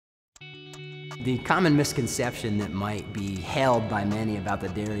The common misconception that might be held by many about the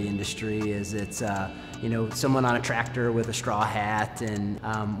dairy industry is it's someone on a tractor with a straw hat, and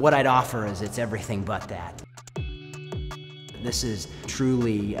what I'd offer is it's everything but that. This is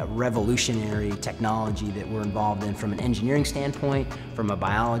truly a revolutionary technology that we're involved in from an engineering standpoint, from a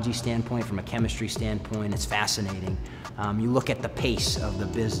biology standpoint, from a chemistry standpoint. It's fascinating. You look at the pace of the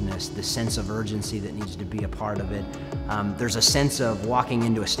business, the sense of urgency that needs to be a part of it. There's a sense of walking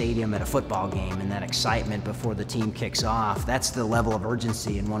into a stadium at a football game and that excitement before the team kicks off. That's the level of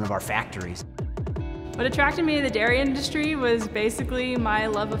urgency in one of our factories. What attracted me to the dairy industry was basically my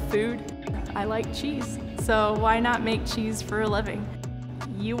love of food. I like cheese, so why not make cheese for a living?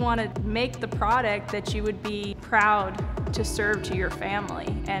 You want to make the product that you would be proud to serve to your family,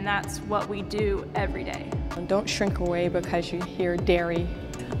 and that's what we do every day. Don't shrink away because you hear dairy.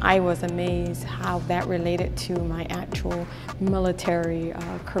 I was amazed how that related to my actual military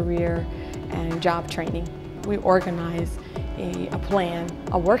career and job training. We organized a plan,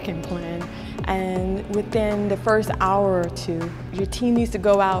 a working plan, and within the first hour or two, your team needs to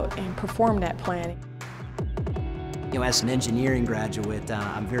go out and perform that plan. As an engineering graduate,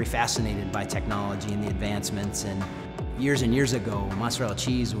 I'm very fascinated by technology and the advancements. And years ago, mozzarella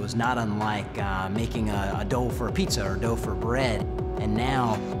cheese was not unlike making a dough for a pizza or dough for bread. And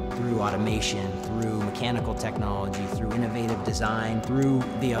now, through automation, through mechanical technology, through innovative design, through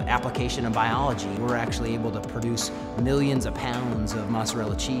the application of biology, we're actually able to produce millions of pounds of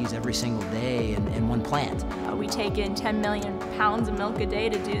mozzarella cheese every single day in one plant. We take in 10 million pounds of milk a day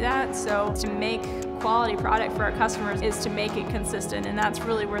to do that, so to make quality product for our customers is to make it consistent, and that's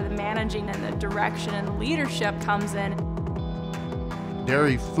really where the managing and the direction and the leadership comes in.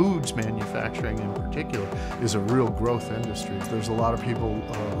 Dairy foods manufacturing in particular is a real growth industry. There's a lot of people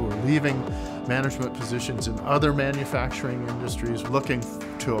who are leaving management positions in other manufacturing industries looking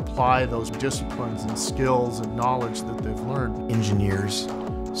to apply those disciplines and skills and knowledge that they've learned. Engineers,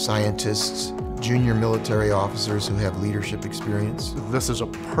 scientists, junior military officers who have leadership experience. This is a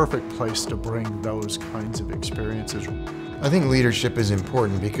perfect place to bring those kinds of experiences. I think leadership is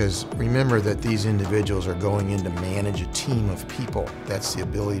important because remember that these individuals are going in to manage a team of people. That's the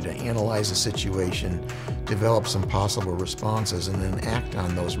ability to analyze a situation, develop some possible responses, and then act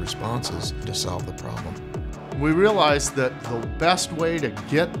on those responses to solve the problem. We realized that the best way to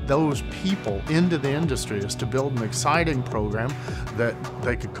get those people into the industry is to build an exciting program that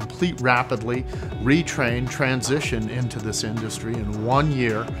they could complete rapidly, retrain, transition into this industry in 1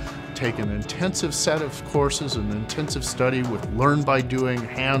 year, take an intensive set of courses, an intensive study with learn by doing,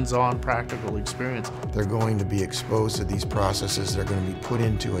 hands-on practical experience. They're going to be exposed to these processes. They're going to be put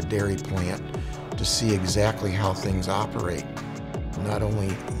into a dairy plant to see exactly how things operate. Not only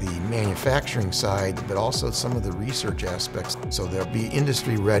the manufacturing side, but also some of the research aspects. So they'll be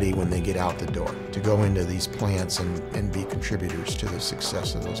industry ready when they get out the door to go into these plants and be contributors to the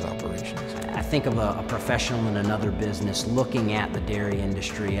success of those operations. I think of a professional in another business looking at the dairy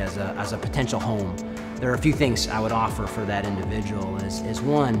industry as a potential home. There are a few things I would offer for that individual. Is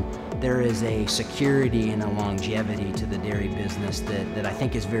one, there is a security and a longevity to the dairy business that I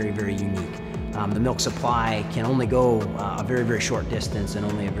think is very, very unique. The milk supply can only go a very, very short distance in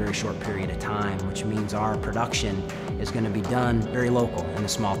only a very short period of time, which means our production is going to be done very local in the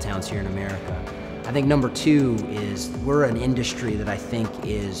small towns here in America. I think number two is we're an industry that I think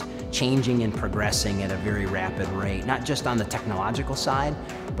is changing and progressing at a very rapid rate, not just on the technological side,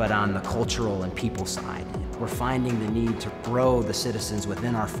 but on the cultural and people side. We're finding the need to grow the citizens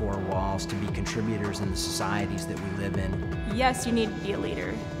within our four walls to be contributors in the societies that we live in. Yes, you need to be a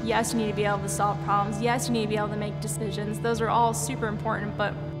leader. Yes, you need to be able to solve problems. Yes, you need to be able to make decisions. Those are all super important,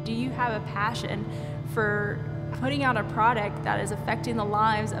 but do you have a passion for putting out a product that is affecting the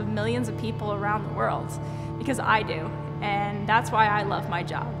lives of millions of people around the world? Because I do, and that's why I love my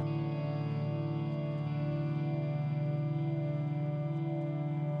job.